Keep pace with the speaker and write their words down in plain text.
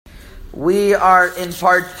We are in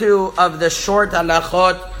part 2 of the short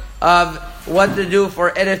halachot of what to do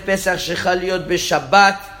for Erev Pesach Shechal Yod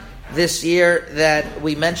b'Shabbat this year that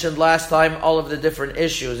we mentioned last time, all of the different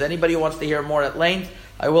issues. Anybody who wants to hear more at length,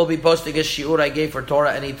 I will be posting a shiur I gave for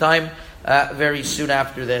Torah anytime, very soon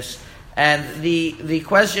after this. And the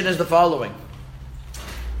question is the following.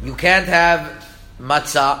 You can't have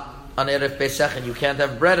matzah on Erev Pesach and you can't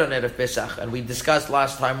have bread on Erev Pesach. And we discussed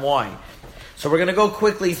last time why. So we're going to go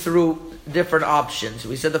quickly through different options.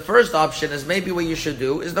 We said the first option is maybe what you should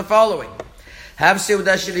do is the following. Have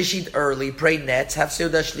Seudah Shlishit early, pray nets. Have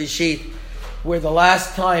Seudah Shlishit where the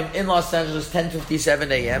last time in Los Angeles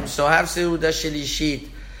 10:57 a.m. So have Seudah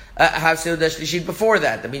Shlishit before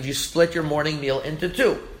that. That means you split your morning meal into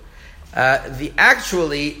two.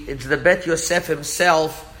 It's the Bet Yosef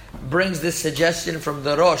himself brings this suggestion from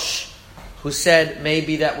the Rosh, who said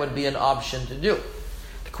maybe that would be an option to do.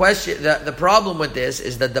 The problem with this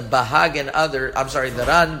is that the Bahag and the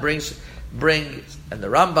Ran brings, and the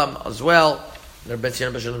Rambam as well, from the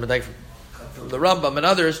Rambam and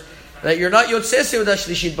others, that you're not Yotzei Seudah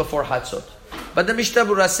Shlishit before Hatzot. But the Mishnah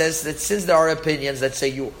Berurah says that since there are opinions that say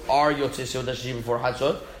you are Yotzei Seudah Shlishit before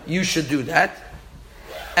Hatzot, you should do that.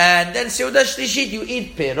 And then Seudah Shlishit, you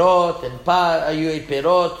eat perot and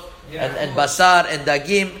basar and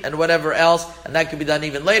dagim and whatever else, and that could be done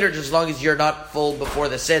even later, just as long as you're not full before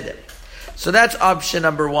the seder. So that's option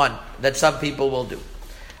number one that some people will do.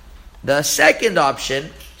 The second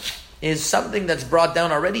option is something that's brought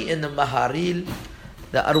down already in the Maharil.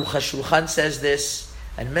 The Aruch HaShulchan says this,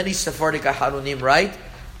 and many Sephardic Aharonim write,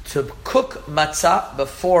 to cook matzah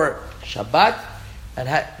before Shabbat and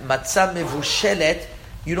matzah mevushelet.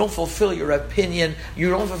 You don't fulfill your opinion,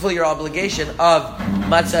 you don't fulfill your obligation of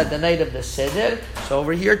matzah the night of the Seder. So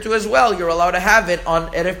over here too as well, you're allowed to have it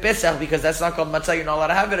on Erev Pesach, because that's not called matzah, you're not allowed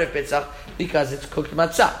to have Erev Pesach because it's cooked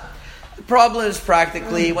matzah. The problem is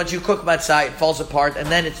practically, once you cook matzah, it falls apart, and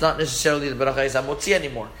then it's not necessarily the bracha is hamotzi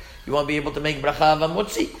anymore. You won't be able to make bracha of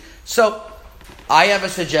hamotzi. So, I have a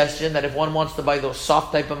suggestion that if one wants to buy those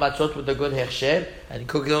soft type of matzot with a good hechsher, and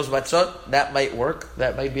cook those matzot, that might work.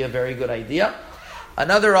 That might be a very good idea.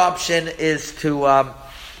 Another option is just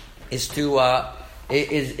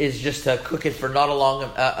to cook it for not a long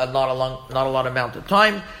amount of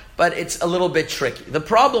time, but it's a little bit tricky. The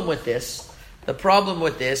problem with this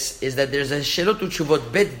is that there's a Shirot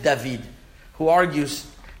Uchuvot Bet David who argues,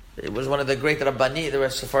 it was one of the great Rabbani, there were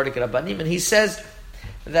Sephardic Rabbanim, and he says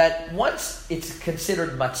that once it's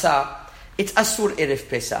considered matzah, it's asur erev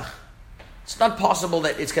Pesach. It's not possible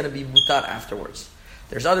that it's going to be mutar afterwards.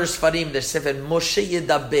 There's other Sfarim, there's Sefer Moshe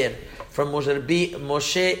Yedaber from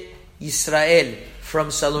Moshe Yisrael from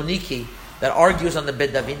Saloniki that argues on the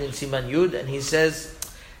Bet David in Siman Yud, and he says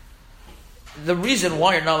the reason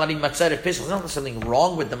why you're not allowed to eat matzah at Pesach is not something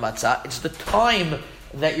wrong with the matzah, it's the time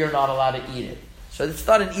that you're not allowed to eat it. So it's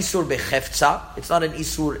not an isur bechefza, it's not an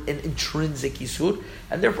isur, an intrinsic isur,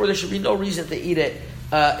 and therefore there should be no reason to eat it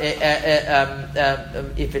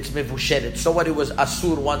if it's mevushelet. So what, it was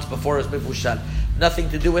asur once before it was mevushal, nothing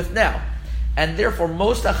to do with now, and therefore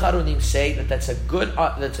most acharonim say that that's a good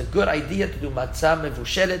idea to do matzah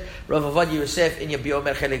mevushelet. Rav Ovadia Yosef in Yabi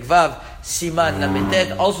Omer Chelek Vav Siman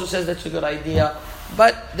Lametet also says that's a good idea,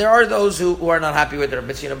 but there are those who are not happy with it.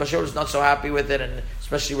 Rabbi Tzina Bashur is not so happy with it, and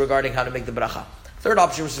especially regarding how to make the bracha. Third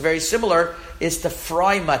option, which is very similar, is to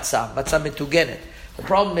fry matzah mitugenet. The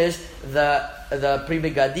problem is the Pri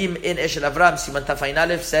Megadim in Eshel Avram Siman Tafayin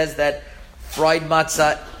Aleph says that fried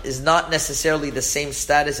matzah is not necessarily the same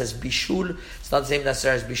status as bishul. It's not the same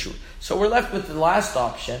necessarily as bishul. So we're left with the last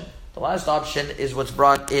option. The last option is what's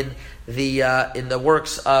brought in the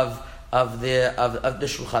works of the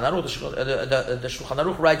Shulchan Aruch. The Shulchan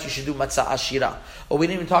Aruch writes you should do matzah ashira. Oh, we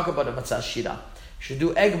didn't even talk about a matzah ashira. You should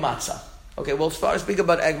do egg matzah. Okay, we'll speak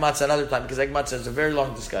about egg matzah another time, because egg matzah is a very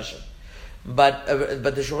long discussion. But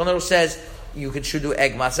the Shulchan Aruch says you should do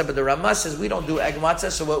egg matzah, but the Ramah says we don't do egg matzah,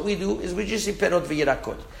 so what we do is we just eat perot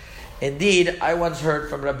v'yirakot. Indeed, I once heard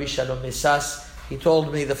from Rabbi Shalom Misas, he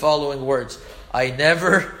told me the following words: I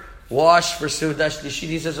never wash for Seudah Shlishit.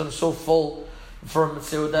 He says, I'm so full from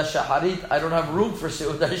Seudah Shaharit, I don't have room for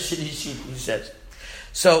Seudah Shlishit, he says.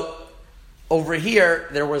 So, over here,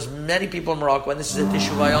 there was many people in Morocco, and this is a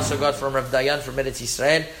teshuvah I also got from Rav Dayan from Eretz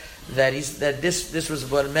Yisrael, that this was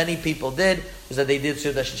what many people did, is that they did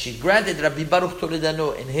Seudah Shlishit. Granted, Rabbi Baruch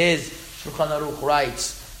Toledano in his Shulchan Aruch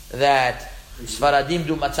writes that Sfaradim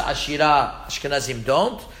do matzah ashira, Ashkenazim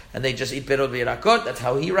don't, and they just eat perot v'yirakot. That's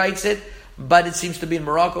how he writes it. but it seems to be in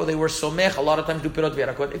Morocco they were somech. A lot of times do pirot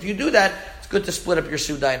v'yarakot. If you do that, it's good to split up your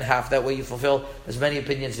Suda in half. That way you fulfill as many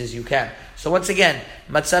opinions as you can. So once again,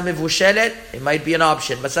 matzah mevushelet, it might be an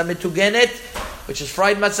option. Matzah metugenet, which is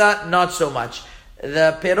fried matzah, not so much.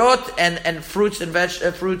 The pirot and fruits and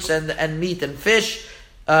fruits and meat and fish,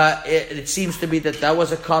 it seems to be that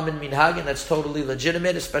was a common minhag, and that's totally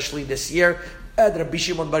legitimate, especially this year. Rabbi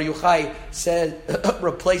Shimon Bar Yochai said,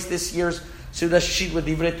 replace this year's Suda Shishit with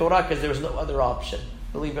Divrei Torah because there was no other option.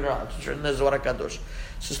 Believe it or not, it's written in the Zohar HaKadosh.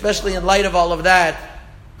 So especially in light of all of that,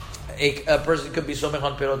 a person could be somech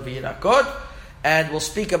on pirot v'yirakot, and we'll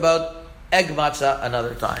speak about egg matzah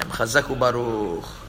another time. Chazaku Baruch.